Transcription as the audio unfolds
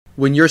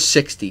when you're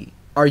 60,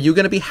 are you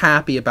going to be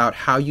happy about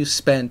how you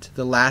spent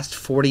the last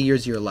 40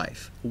 years of your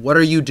life? What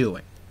are you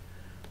doing?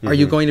 Are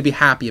you going to be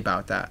happy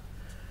about that?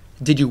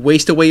 Did you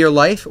waste away your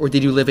life, or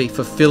did you live a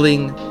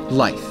fulfilling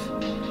life?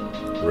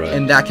 Right.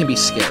 And that can be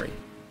scary.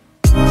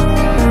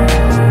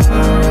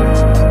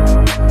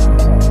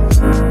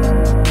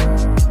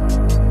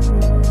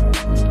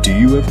 Do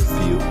you ever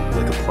feel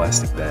like a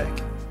plastic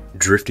bag,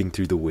 drifting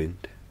through the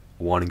wind,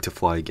 wanting to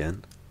fly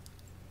again?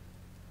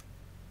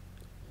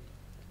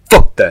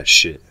 Fuck that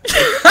shit.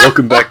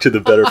 Welcome back to the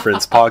Better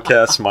Friends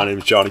podcast. My name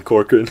is Johnny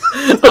Corcoran.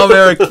 I'm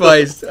Eric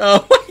Feist.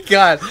 Oh my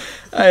god.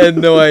 I had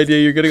no idea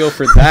you were going to go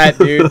for that,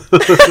 dude.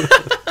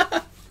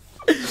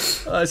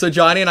 So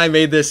Johnny and I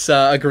made this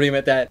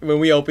agreement that when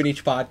we open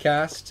each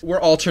podcast, we're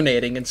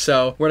alternating. And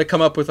so we're going to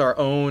come up with our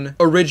own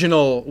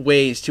original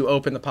ways to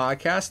open the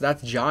podcast.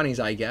 That's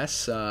Johnny's, I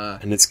guess.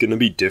 And it's going to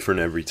be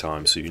different every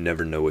time, so you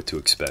never know what to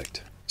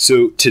expect.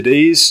 So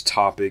today's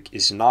topic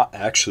is not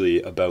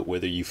actually about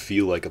whether you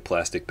feel like a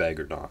plastic bag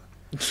or not.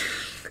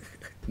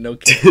 No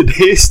kidding.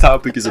 Today's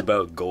topic is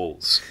about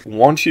goals. I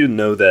want you to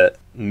know that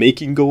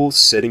making goals,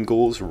 setting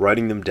goals,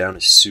 writing them down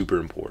is super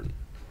important.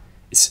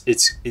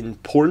 It's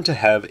important to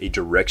have a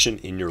direction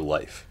in your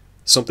life,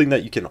 something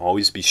that you can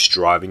always be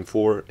striving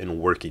for and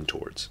working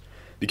towards.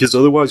 Because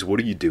otherwise, what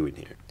are you doing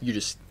here? You're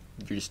just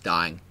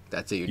dying.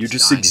 That's it. You're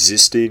just dying.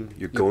 existing.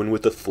 You're going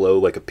with the flow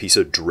like a piece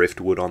of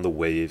driftwood on the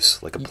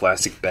waves, like a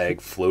plastic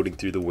bag floating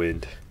through the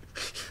wind.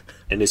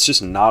 And it's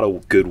just not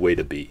a good way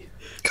to be.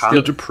 Kind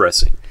of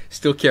depressing.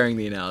 Still carrying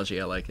the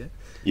analogy. I like it.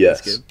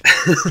 Yes. That's good.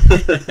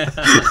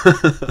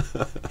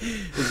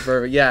 It's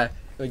perfect. Yeah,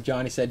 like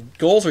Johnny said,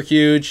 goals are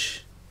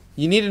huge.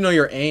 You need to know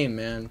your aim,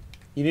 man.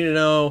 You need to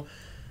know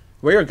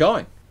where you're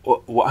going.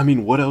 Well, I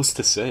mean, what else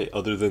to say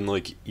other than,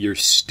 like, you're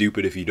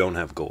stupid if you don't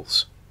have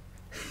goals?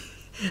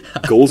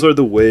 Goals are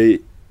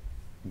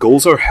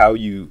how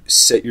you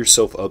set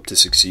yourself up to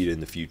succeed in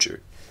the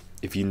future.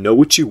 If you know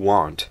what you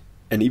want,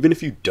 and even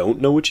if you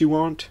don't know what you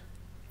want,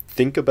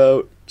 think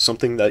about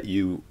something that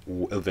you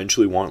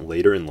eventually want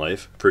later in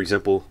life. For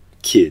example,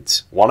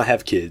 kids. Want to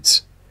have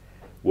kids.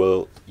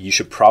 Well, you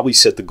should probably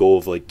set the goal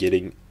of, like,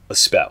 getting a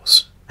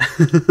spouse.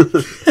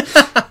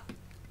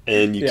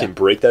 And you can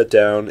break that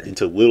down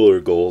into littler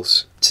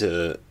goals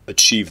to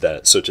achieve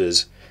that, such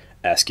as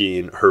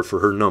asking her for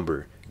her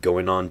number,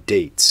 going on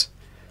dates,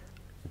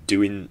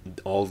 doing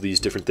all these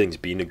different things,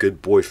 being a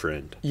good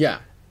boyfriend.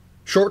 Yeah.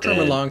 Short-term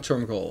and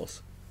long-term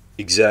goals.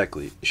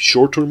 Exactly.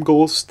 Short-term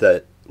goals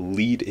that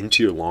lead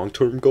into your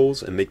long-term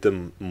goals and make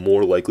them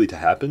more likely to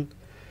happen,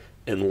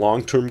 and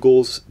long-term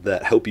goals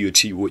that help you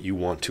achieve what you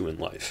want to in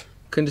life.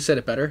 Couldn't have said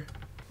it better.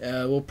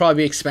 We'll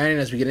probably be expanding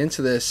as we get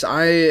into this.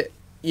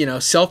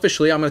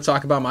 Selfishly, I'm going to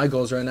talk about my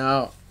goals right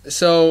now.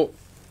 So,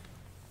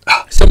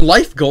 some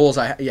life goals.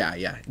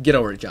 Get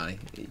over it, Johnny.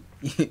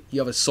 You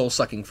have a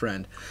soul-sucking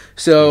friend.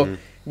 So,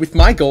 with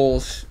my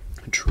goals,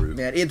 true,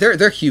 man,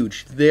 they're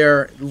huge.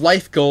 They're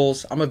life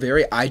goals. I'm a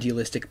very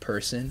idealistic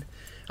person.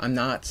 I'm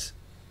not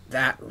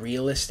that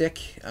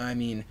realistic. I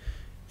mean,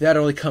 that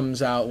only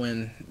comes out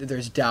when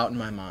there's doubt in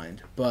my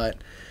mind. But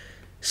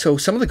so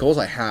some of the goals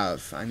I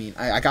have. I mean,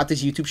 I got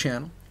this YouTube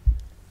channel.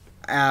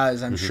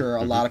 As I'm sure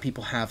a lot of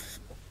people have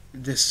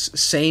this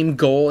same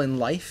goal in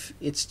life.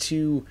 It's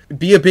to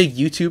be a big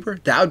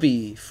YouTuber. That would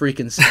be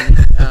freaking insane.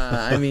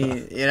 I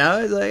mean,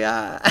 it's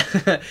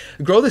like,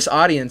 grow this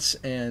audience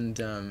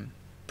and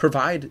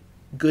provide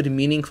good,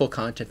 meaningful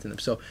content to them.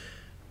 So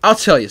I'll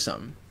tell you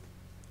something.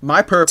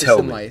 My purpose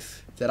in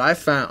life that I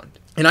found,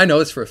 and I know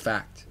this for a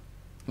fact,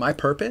 my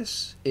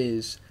purpose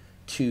is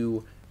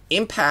to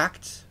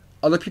impact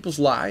other people's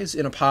lives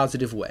in a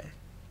positive way.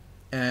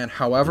 And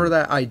however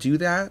that I do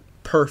that,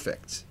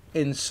 perfect.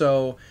 And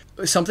so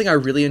something I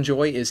really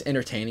enjoy is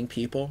entertaining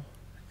people.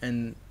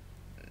 And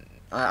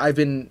I've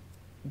been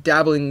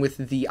dabbling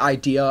with the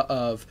idea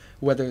of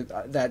whether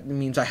that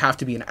means I have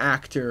to be an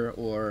actor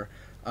or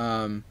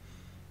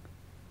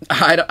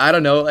I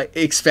don't know, like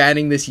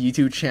expanding this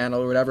YouTube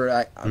channel or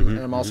whatever.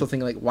 I'm also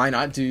thinking, like, why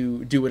not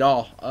do it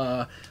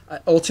all?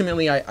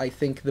 Ultimately, I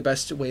think the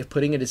best way of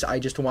putting it is I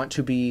just want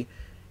to be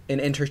an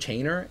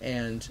entertainer,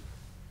 and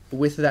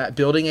with that,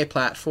 building a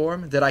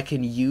platform that I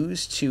can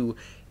use to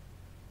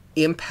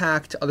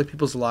impact other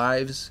people's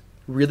lives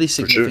really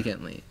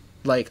significantly. Sure.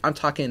 Like, I'm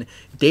talking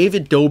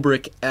David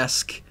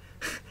Dobrik-esque,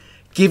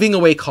 giving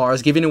away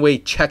cars, giving away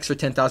checks for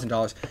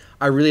 $10,000.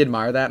 I really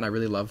admire that, and I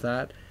really love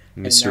that.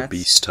 Mr.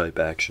 Beast type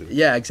action.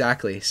 Yeah,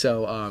 exactly.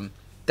 So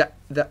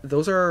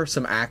those are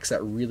some acts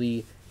that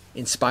really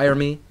inspire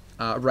me.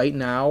 Right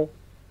now,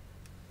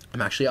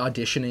 I'm actually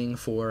auditioning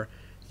for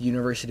the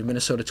University of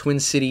Minnesota Twin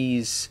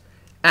Cities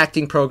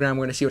acting program.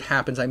 We're going to see what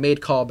happens. I made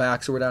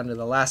callbacks, so we're down to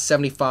the last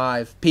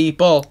 75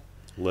 people.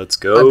 Let's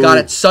go. I've got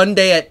it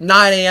Sunday at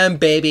 9 a.m.,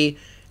 baby.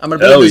 I'm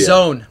going to be in the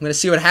zone. I'm going to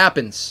see what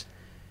happens.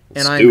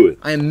 Let's do it.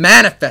 I am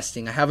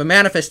manifesting. I have a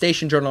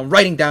manifestation journal. I'm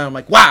writing down. I'm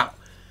like, wow,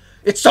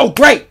 it's so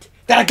great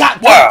that I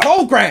got that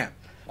program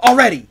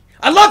already.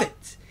 I love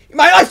it.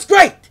 My life's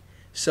great.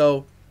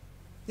 So,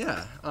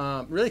 yeah,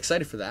 really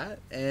excited for that.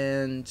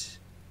 And,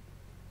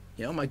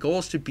 My goal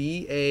is to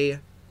be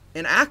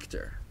an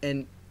actor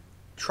and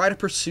try to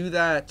pursue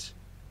that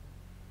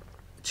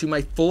to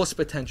my fullest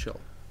potential.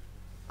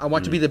 I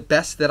want to be the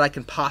best that I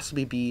can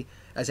possibly be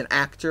as an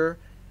actor,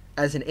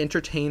 as an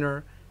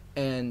entertainer,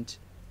 and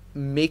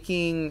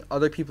making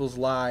other people's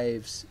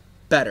lives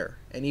better.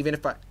 And even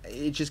if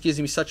it just gives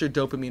me such a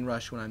dopamine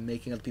rush when I'm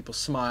making other people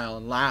smile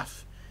and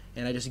laugh,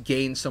 and I just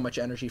gain so much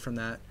energy from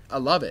that. I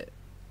love it.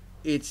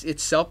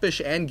 It's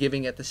selfish and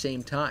giving at the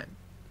same time.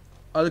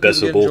 Other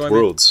Best people of get both enjoyment.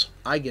 worlds.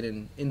 I get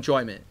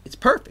enjoyment. It's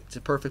perfect. It's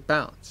a perfect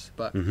balance.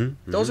 But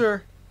those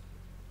are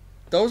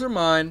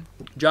mine.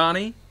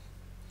 Johnny,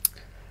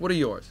 what are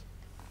yours?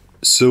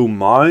 So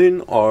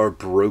mine are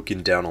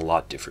broken down a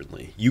lot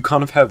differently. You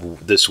kind of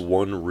have this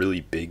one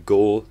really big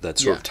goal that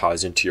sort of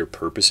ties into your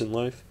purpose in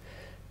life.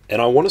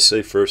 And I want to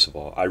say, first of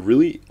all, I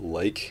really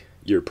like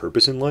your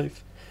purpose in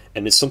life.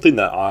 And it's something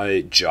that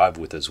I jive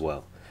with as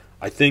well.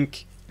 I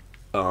think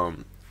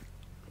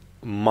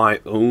my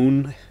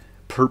own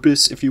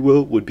purpose, if you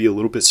will, would be a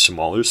little bit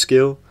smaller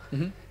scale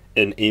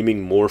and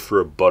aiming more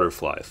for a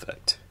butterfly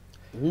effect.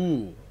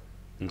 Ooh.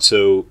 And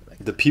so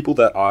the people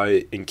that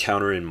I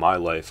encounter in my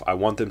life, I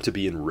want them to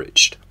be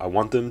enriched. I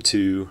want them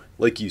to,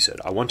 like you said,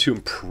 I want to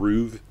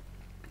improve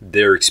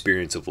their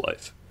experience of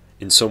life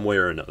in some way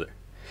or another.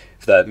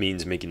 If that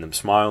means making them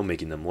smile,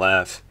 making them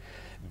laugh,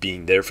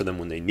 being there for them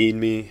when they need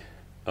me,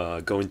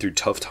 going through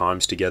tough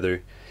times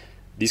together,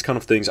 these kind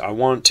of things, I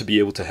want to be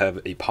able to have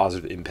a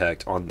positive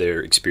impact on their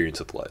experience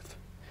of life.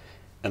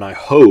 And I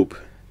hope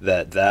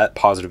that that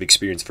positive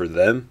experience for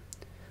them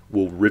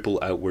will ripple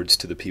outwards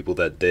to the people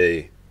that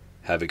they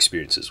have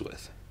experiences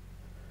with.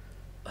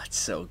 That's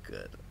so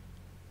good.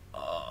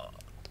 Oh,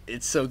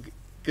 it's so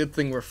good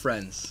thing we're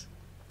friends.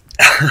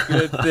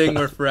 Good thing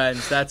we're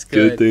friends. That's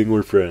good. Good thing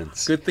we're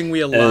friends. Good thing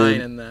we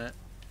align in that.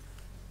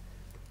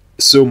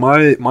 So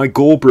my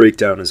goal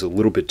breakdown is a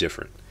little bit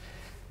different.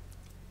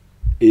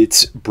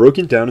 It's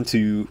broken down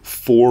into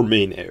 4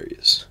 main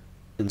areas.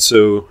 And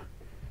so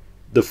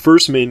the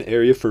first main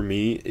area for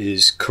me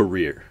is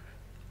career.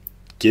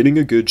 Getting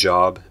a good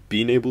job,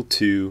 being able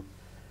to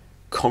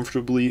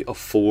comfortably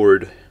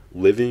afford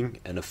living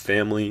and a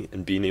family,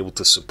 and being able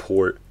to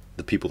support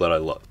the people that I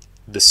love.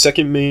 The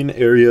second main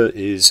area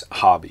is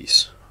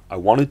hobbies. I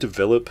want to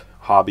develop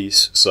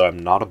hobbies so I'm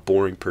not a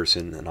boring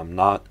person and I'm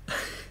not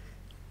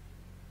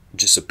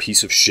just a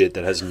piece of shit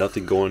that has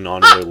nothing going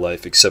on in their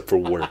life except for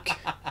work.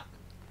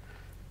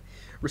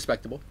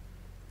 Respectable.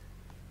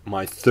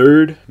 My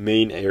third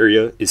main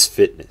area is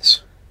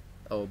fitness.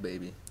 Oh,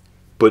 baby.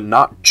 But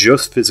not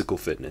just physical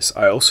fitness.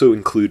 I also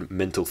include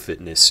mental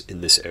fitness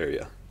in this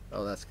area.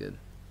 Oh, that's good.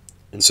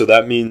 And so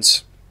that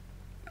means,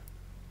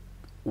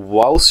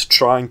 whilst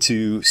trying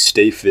to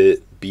stay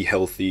fit, be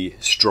healthy,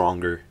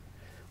 stronger,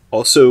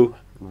 also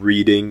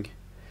reading,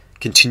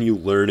 continue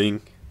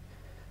learning,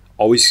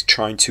 always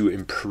trying to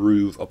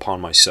improve upon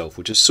myself,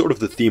 which is sort of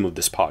the theme of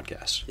this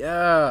podcast.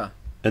 Yeah.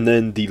 And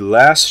then the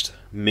last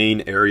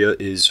main area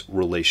is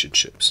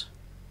relationships.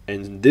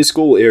 And this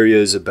goal area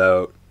is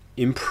about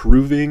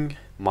improving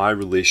my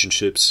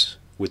relationships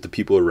with the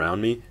people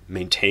around me,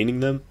 maintaining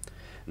them,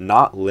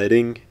 not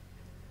letting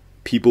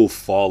people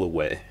fall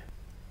away.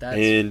 That's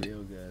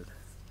real good.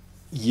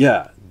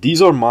 Yeah,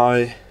 these are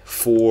my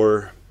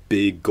 4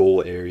 big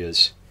goal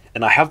areas.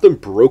 And I have them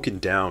broken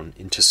down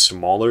into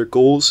smaller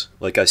goals,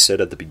 like I said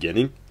at the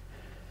beginning.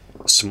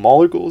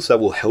 Smaller goals that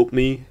will help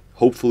me,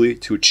 hopefully,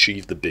 to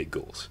achieve the big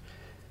goals.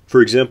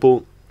 For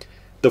example,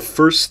 the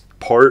first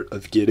part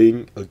of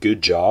getting a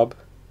good job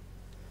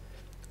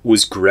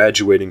was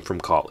graduating from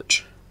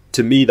college.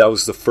 To me, that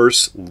was the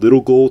first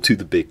little goal to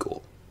the big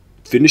goal.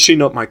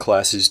 Finishing up my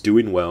classes,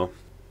 doing well,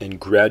 and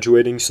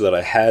graduating so that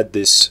I had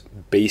this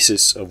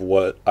basis of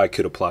what I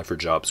could apply for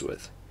jobs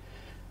with.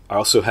 I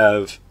also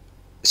have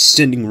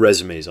sending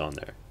resumes on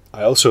there.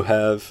 I also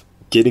have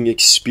getting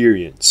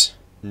experience,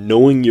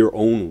 knowing your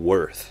own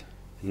worth,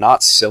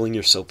 not selling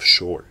yourself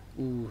short.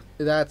 Ooh,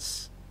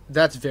 that's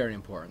very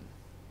important.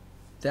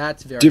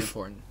 That's very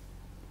important.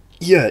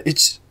 Yeah,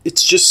 it's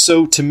just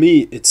so, to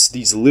me, it's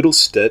these little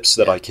steps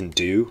that I can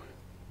do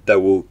that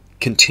will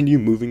continue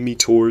moving me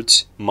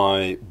towards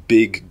my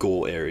big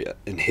goal area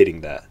and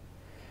hitting that.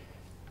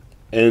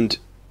 And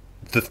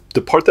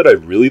the part that I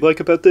really like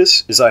about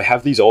this is I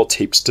have these all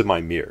taped to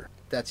my mirror.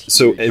 That's huge.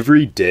 So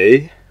every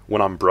day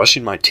when I'm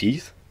brushing my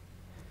teeth,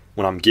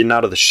 when I'm getting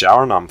out of the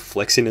shower and I'm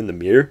flexing in the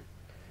mirror,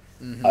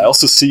 I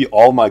also see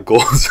all my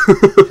goals.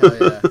 Hell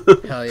yeah.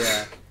 Hell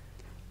yeah.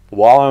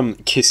 While I'm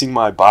kissing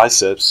my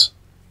biceps,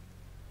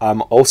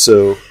 I'm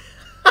also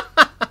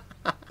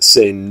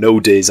saying no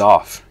days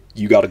off.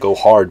 You got to go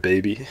hard,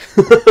 baby.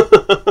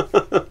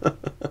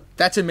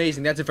 That's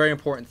amazing. That's a very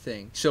important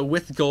thing. So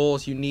with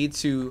goals, you need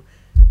to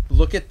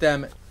look at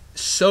them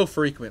so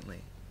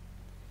frequently.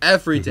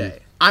 Every day.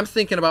 I'm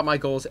thinking about my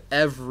goals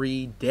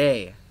every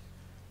day.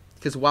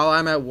 Because while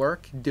I'm at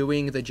work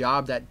doing the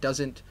job that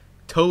doesn't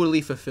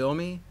totally fulfill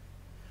me,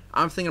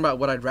 I'm thinking about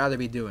what I'd rather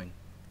be doing.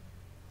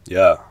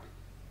 Yeah.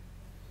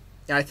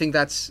 And I think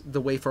that's the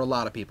way for a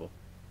lot of people.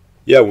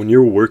 Yeah, when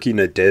you're working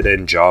a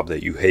dead-end job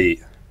that you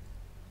hate,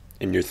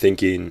 and you're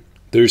thinking,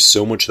 there's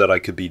so much that I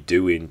could be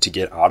doing to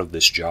get out of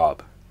this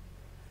job.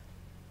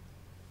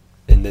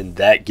 And then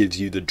that gives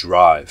you the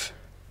drive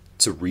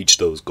to reach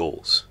those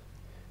goals.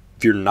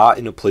 If you're not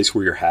in a place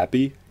where you're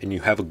happy and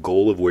you have a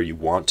goal of where you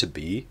want to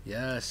be,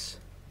 yes,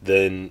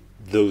 then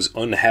those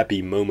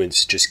unhappy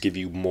moments just give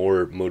you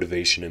more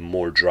motivation and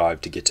more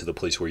drive to get to the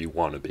place where you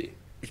want to be.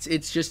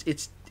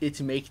 It's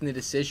making the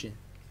decision.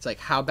 It's like,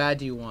 how bad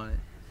do you want it?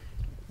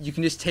 You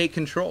can just take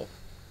control.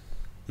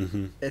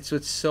 Mm-hmm. It's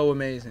what's so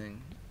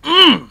amazing.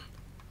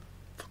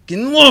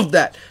 Fucking love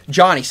that.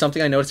 Johnny,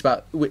 something I noticed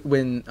about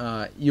when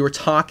you were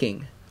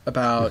talking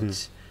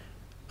about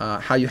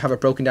how you have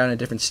it broken down into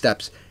different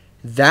steps.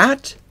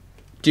 That,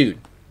 dude,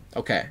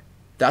 okay,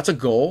 that's a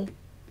goal,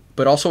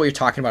 but also what you're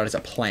talking about is a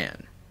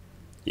plan.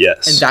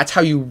 Yes. And that's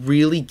how you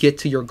really get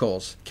to your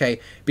goals, okay?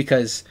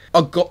 Because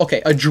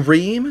a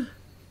dream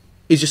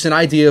is just an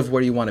idea of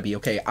where you want to be.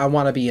 Okay, I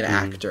want to be an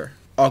actor.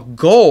 A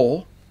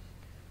goal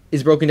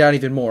is broken down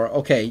even more.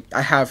 Okay,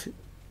 I have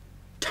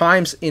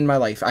times in my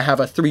life. I have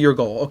a 3-year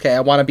goal. Okay,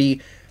 I want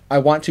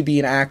to be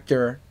an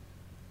actor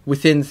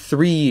within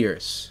 3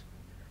 years.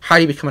 How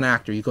do you become an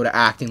actor? You go to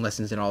acting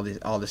lessons and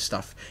all this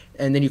stuff,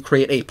 and then you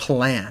create a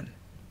plan.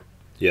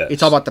 Yes.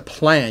 It's all about the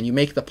plan. You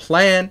make the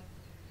plan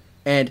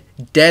and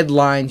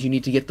deadlines you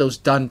need to get those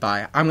done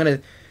by. I'm going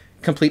to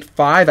complete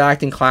 5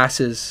 acting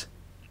classes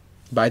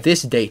by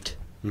this date.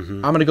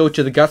 Mm-hmm. I'm going to go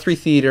to the Guthrie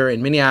Theater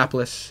in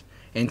Minneapolis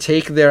and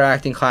take their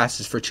acting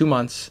classes for 2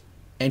 months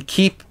and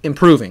keep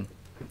improving.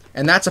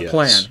 And that's a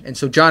plan. And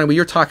so, Johnny, what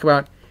you're talking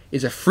about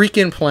is a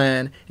freaking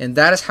plan, and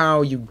that is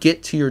how you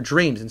get to your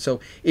dreams. And so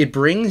it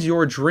brings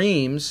your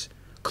dreams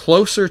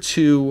closer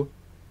to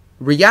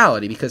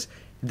reality because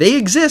they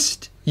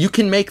exist. You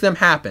can make them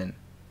happen.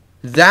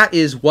 That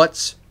is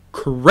what's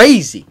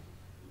crazy.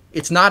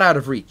 It's not out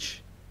of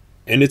reach.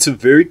 And it's a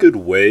very good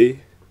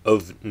way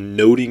of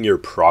noting your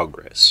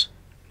progress.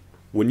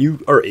 When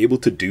you are able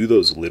to do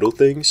those little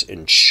things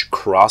and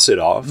cross it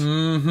off,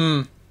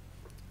 and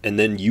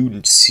then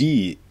you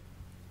see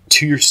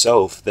to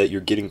yourself that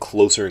you're getting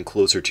closer and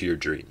closer to your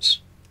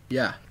dreams.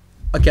 Yeah.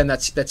 Again,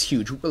 that's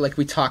huge. Like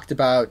we talked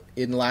about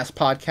in the last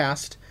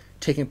podcast,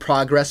 taking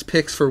progress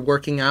pics for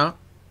working out.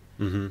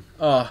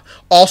 Mm-hmm.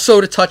 Also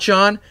to touch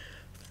on,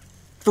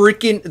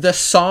 freaking the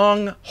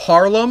song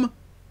Harlem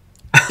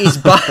is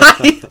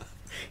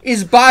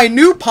by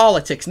New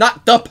Politics,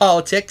 not The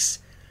Politics.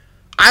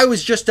 I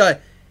was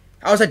a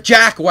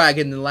jackwagon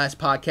in the last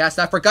podcast.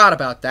 I forgot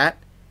about that.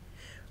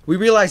 We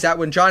realized that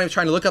when Johnny was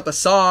trying to look up the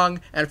song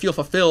and feel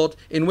fulfilled,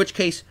 in which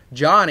case,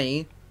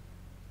 Johnny,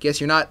 guess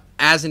you're not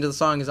as into the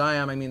song as I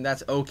am. I mean,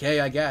 that's okay,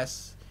 I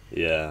guess.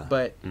 Yeah,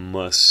 but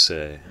must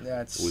say,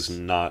 was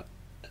not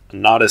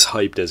as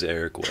hyped as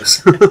Eric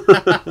was.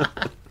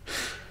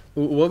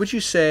 What would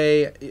you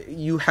say?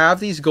 You have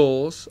these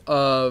goals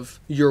of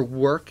your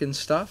work and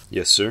stuff.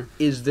 Yes, sir.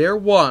 Is there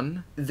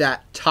one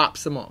that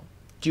tops them all?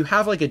 Do you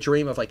have like a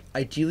dream of like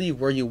ideally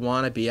where you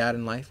want to be at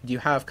in life? Do you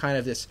have kind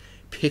of this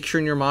picture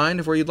in your mind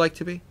of where you'd like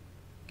to be?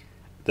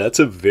 That's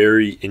a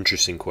very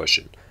interesting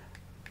question.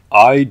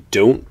 I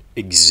don't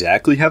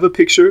exactly have a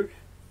picture,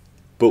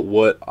 but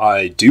what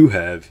I do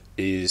have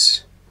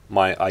is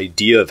my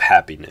idea of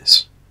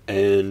happiness.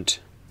 And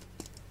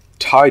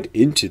tied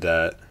into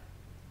that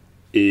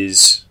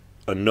is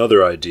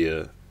another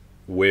idea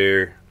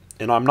where,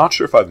 and I'm not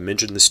sure if I've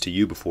mentioned this to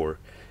you before,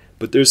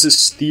 but there's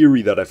this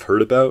theory that I've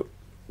heard about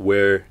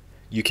where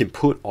you can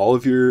put all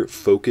of your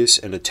focus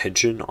and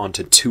attention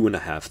onto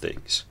 2.5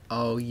 things.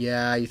 Oh,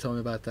 yeah, you told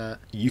me about that.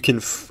 You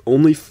can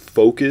only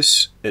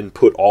focus and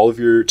put all of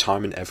your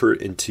time and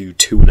effort into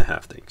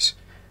 2.5 things.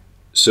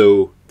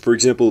 So, for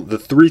example, the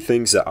 3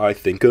 things that I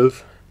think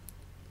of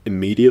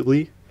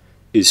immediately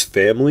is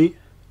family,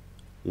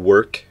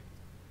 work,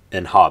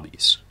 and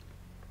hobbies.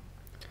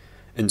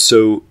 And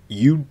so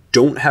you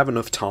don't have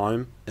enough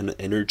time and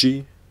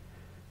energy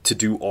to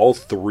do all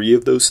 3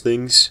 of those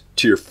things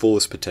to your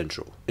fullest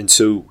potential. And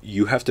so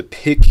you have to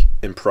pick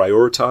and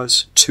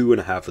prioritize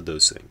 2.5 of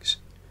those things.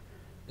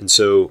 And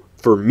so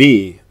for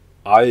me,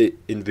 I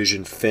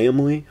envision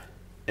family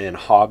and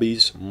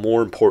hobbies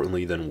more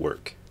importantly than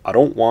work. I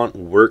don't want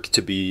work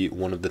to be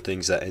one of the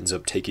things that ends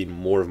up taking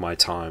more of my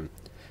time.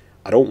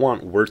 I don't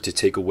want work to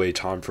take away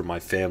time from my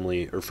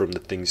family or from the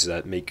things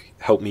that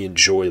help me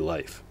enjoy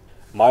life.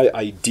 My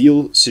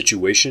ideal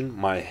situation,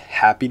 my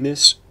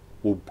happiness,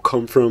 will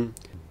come from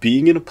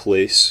being in a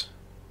place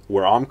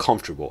where I'm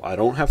comfortable. I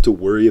don't have to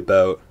worry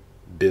about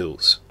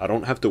bills. I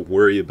don't have to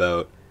worry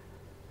about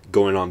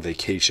going on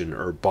vacation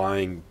or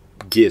buying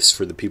gifts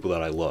for the people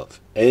that I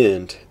love.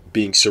 And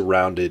being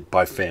surrounded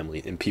by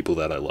family and people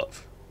that I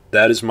love.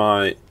 That is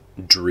my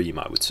dream,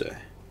 I would say.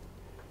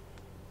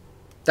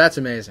 That's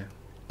amazing.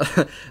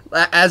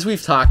 As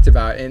we've talked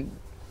about, and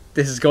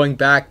this is going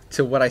back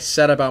to what I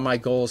said about my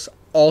goals,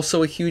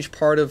 also a huge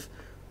part of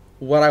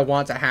what I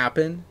want to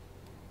happen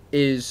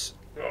is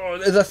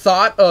the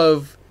thought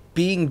of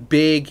being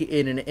big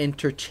in an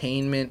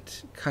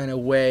entertainment kind of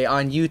way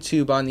on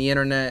YouTube, on the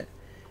internet,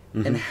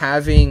 and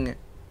having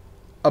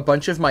a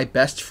bunch of my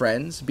best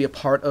friends be a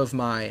part of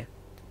my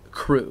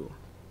crew,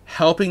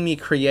 helping me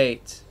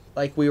create,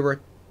 like we were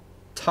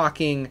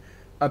talking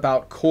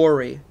about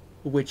Corey,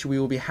 which we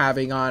will be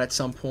having on at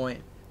some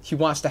point. He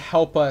wants to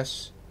help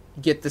us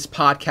get this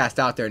podcast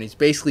out there, and he's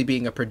basically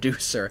being a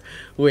producer,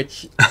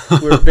 which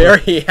we're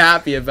very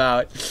happy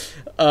about.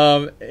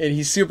 And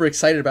he's super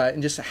excited about it.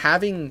 And just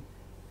having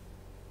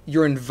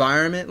your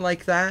environment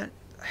like that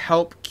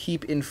help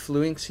keep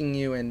influencing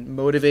you and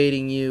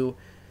motivating you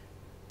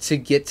to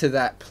get to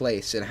that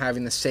place and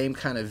having the same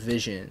kind of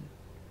vision.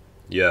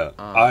 Yeah,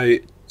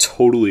 I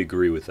totally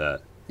agree with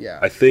that. Yeah.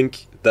 I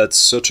think that's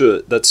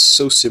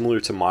so similar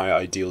to my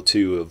ideal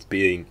too, of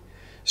being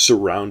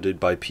surrounded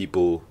by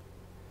people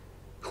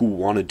who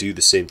want to do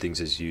the same things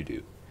as you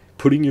do.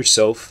 Putting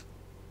yourself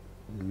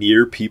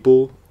near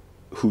people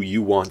who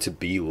you want to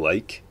be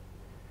like,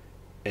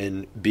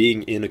 and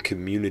being in a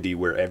community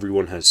where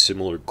everyone has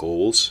similar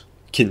goals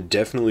can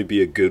definitely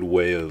be a good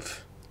way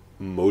of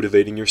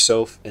motivating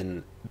yourself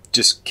and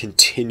just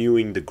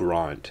continuing the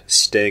grind,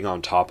 staying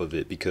on top of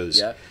it,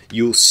 because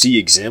you'll see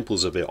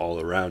examples of it all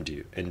around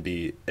you and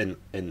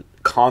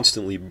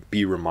constantly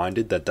be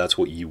reminded that that's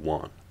what you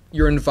want.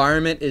 Your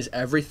environment is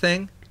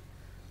everything.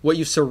 What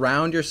you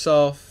surround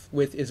yourself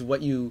with is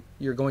what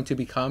you're going to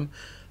become.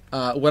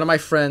 One of my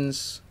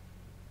friends,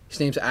 his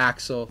name's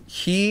Axel,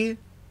 he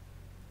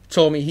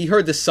told me, he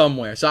heard this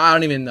somewhere, so I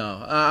don't even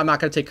know. I'm not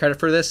going to take credit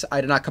for this.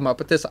 I did not come up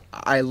with this.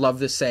 I love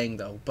this saying,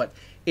 though. But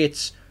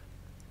it's,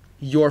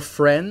 your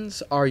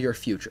friends are your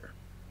future.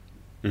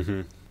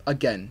 Mm-hmm.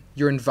 Again,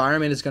 your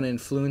environment is going to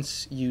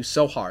influence you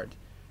so hard.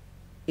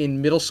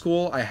 In middle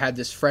school, I had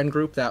this friend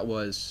group that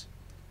was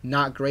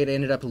not great. I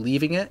ended up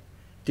leaving it.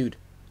 Dude,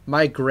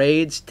 my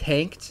grades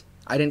tanked.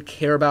 I didn't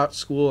care about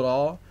school at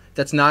all.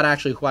 That's not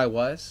actually who I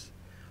was.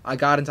 I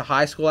got into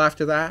high school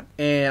after that,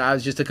 and I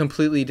was just a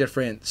completely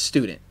different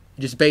student,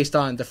 just based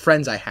on the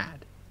friends I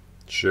had.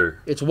 Sure.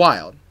 It's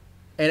wild.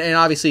 And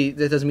obviously,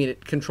 that doesn't mean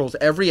it controls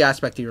every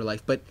aspect of your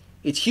life, but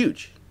it's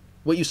huge,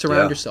 what you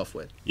surround yourself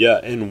with. Yeah,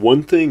 and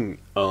one thing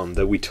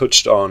that we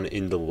touched on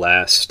in the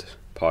last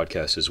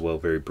podcast as well,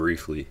 very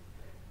briefly,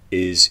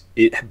 is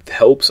it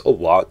helps a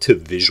lot to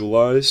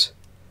visualize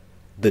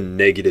the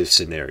negative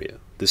scenario.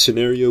 The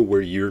scenario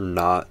where you're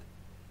not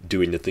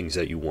doing the things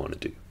that you want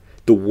to do.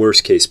 The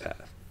worst case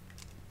path.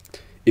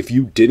 If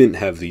you didn't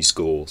have these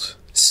goals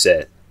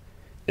set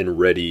and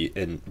ready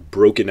and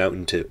broken out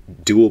into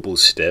doable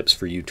steps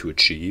for you to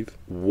achieve,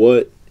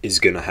 what is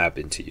going to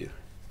happen to you?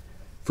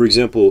 For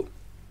example,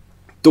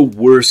 the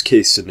worst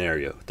case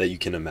scenario that you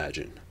can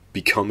imagine,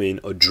 becoming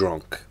a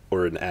drunk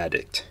or an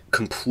addict,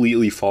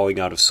 completely falling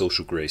out of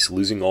social grace,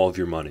 losing all of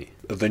your money,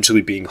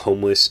 eventually being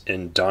homeless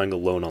and dying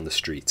alone on the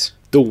streets.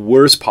 The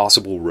worst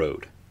possible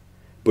road.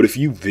 But if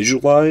you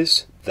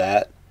visualize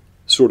that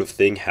sort of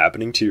thing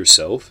happening to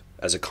yourself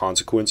as a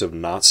consequence of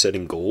not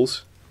setting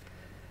goals,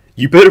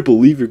 you better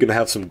believe you're going to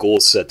have some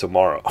goals set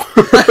tomorrow.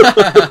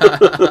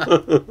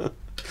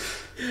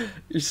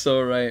 You're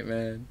so right,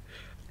 man.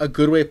 A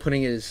good way of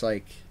putting it is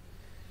like,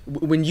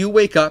 when you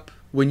wake up,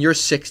 when you're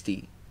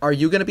 60, are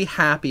you going to be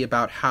happy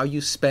about how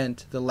you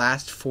spent the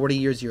last 40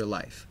 years of your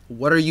life?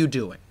 What are you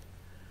doing?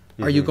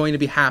 Are you going to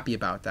be happy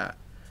about that?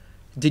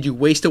 Did you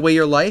waste away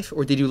your life,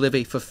 or did you live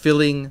a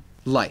fulfilling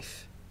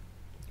life?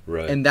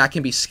 Right. And that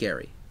can be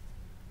scary.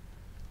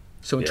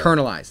 So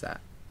internalize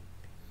that.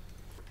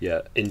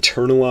 Yeah,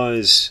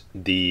 internalize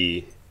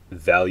the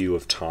value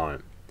of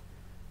time.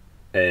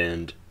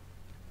 And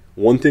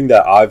one thing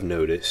that I've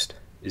noticed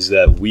is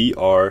that we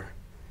are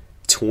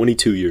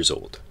 22 years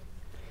old.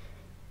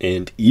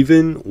 And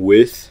even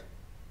with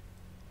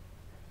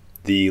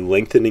the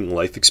lengthening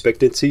life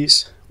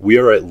expectancies, we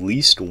are at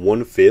least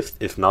 1/5,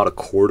 if not a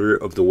quarter,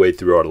 of the way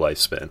through our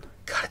lifespan.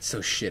 God, it's so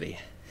shitty.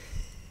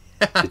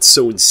 It's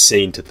so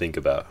insane to think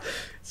about.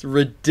 It's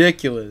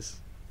ridiculous.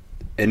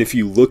 And if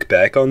you look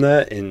back on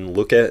that and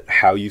look at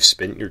how you've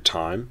spent your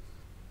time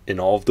in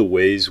all of the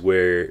ways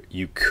where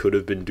you could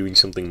have been doing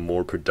something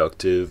more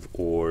productive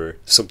or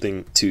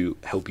something to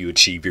help you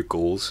achieve your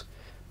goals,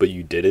 but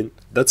you didn't,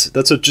 that's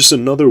just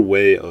another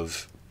way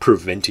of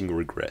preventing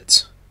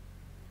regrets.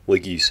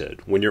 Like you said,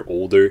 when you're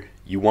older,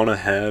 you want to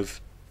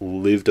have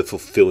lived a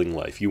fulfilling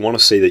life. You want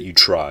to say that you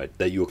tried,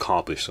 that you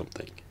accomplished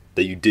something,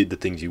 that you did the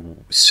things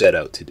you set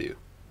out to do.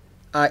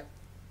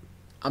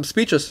 I'm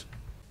speechless.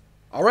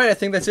 All right, I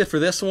think that's it for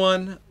this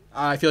one.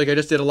 I feel like I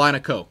just did a line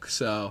of coke.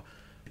 So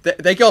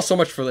thank you all so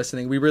much for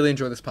listening. We really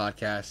enjoy this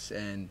podcast,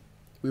 and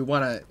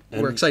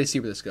we're excited to see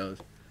where this goes.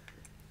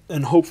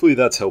 And hopefully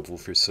that's helpful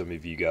for some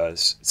of you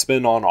guys. It's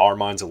been on our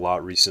minds a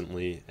lot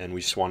recently, and we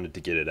just wanted to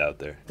get it out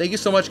there. Thank you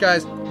so much,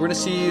 guys. We're going to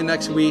see you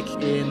next week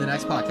in the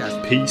next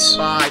podcast. Peace.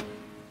 Bye.